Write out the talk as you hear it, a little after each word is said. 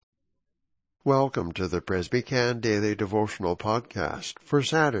Welcome to the Presbycan Daily Devotional Podcast for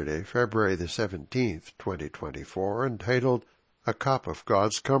Saturday, February the 17th, 2024, entitled A Cup of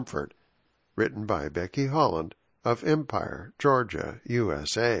God's Comfort, written by Becky Holland of Empire, Georgia,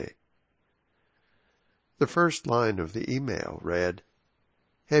 USA. The first line of the email read,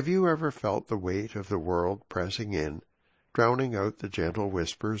 "Have you ever felt the weight of the world pressing in, drowning out the gentle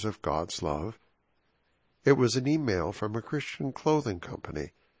whispers of God's love?" It was an email from a Christian clothing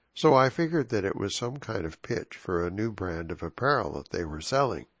company, so I figured that it was some kind of pitch for a new brand of apparel that they were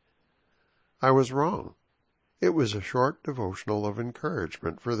selling. I was wrong. It was a short devotional of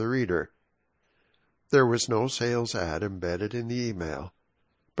encouragement for the reader. There was no sales ad embedded in the email,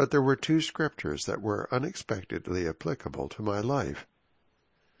 but there were two scriptures that were unexpectedly applicable to my life.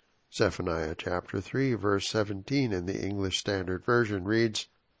 Zephaniah chapter 3, verse 17 in the English Standard Version reads,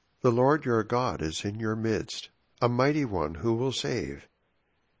 "The Lord your God is in your midst, a mighty one who will save.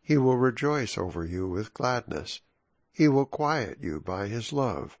 He will rejoice over you with gladness. He will quiet you by his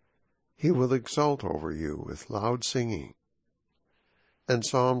love. He will exult over you with loud singing." And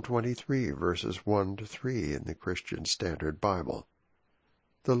Psalm 23, verses 1 to 3 in the Christian Standard Bible.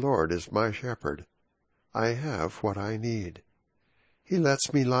 "The Lord is my shepherd. I have what I need. He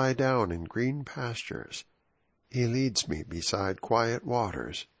lets me lie down in green pastures. He leads me beside quiet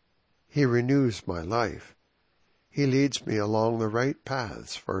waters. He renews my life. He leads me along the right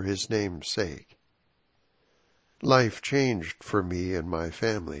paths for his name's sake." Life changed for me and my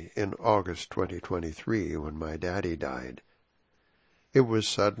family in August 2023 when my daddy died. It was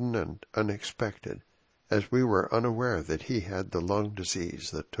sudden and unexpected, as we were unaware that he had the lung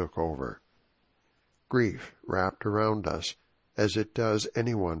disease that took over. Grief wrapped around us, as it does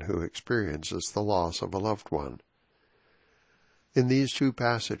anyone who experiences the loss of a loved one. In these two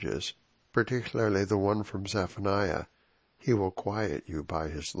passages, particularly the one from Zephaniah, "He will quiet you by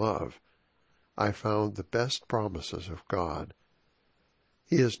his love," I found the best promises of God.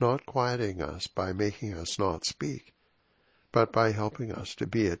 He is not quieting us by making us not speak, but by helping us to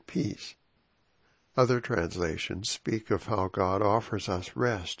be at peace. Other translations speak of how God offers us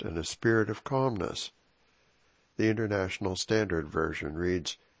rest and a spirit of calmness. The International Standard Version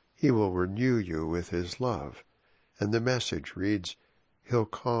reads, "He will renew you with his love," and the Message reads, "He'll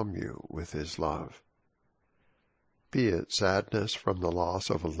calm you with his love." Be it sadness from the loss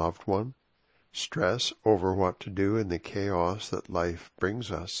of a loved one, stress over what to do in the chaos that life brings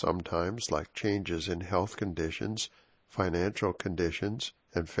us sometimes, like changes in health conditions, financial conditions,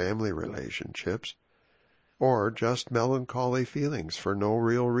 and family relationships, or just melancholy feelings for no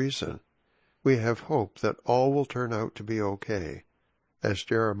real reason, we have hope that all will turn out to be okay. As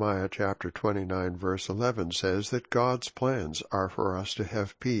Jeremiah chapter 29 verse 11 says that God's plans are for us to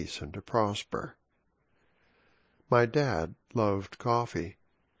have peace and to prosper. My dad loved coffee.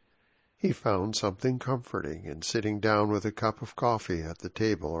 He found something comforting in sitting down with a cup of coffee at the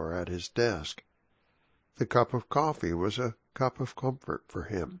table or at his desk. The cup of coffee was a cup of comfort for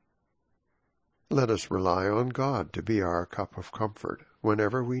him. Let us rely on God to be our cup of comfort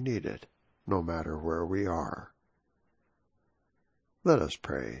whenever we need it, no matter where we are. Let us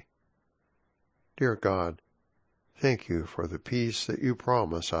pray. Dear God, thank you for the peace that you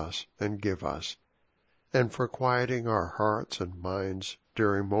promise us and give us, and for quieting our hearts and minds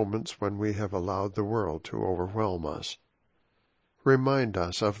during moments when we have allowed the world to overwhelm us. Remind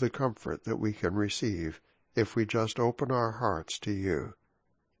us of the comfort that we can receive if we just open our hearts to you.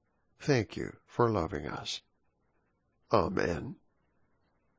 Thank you for loving us. Amen.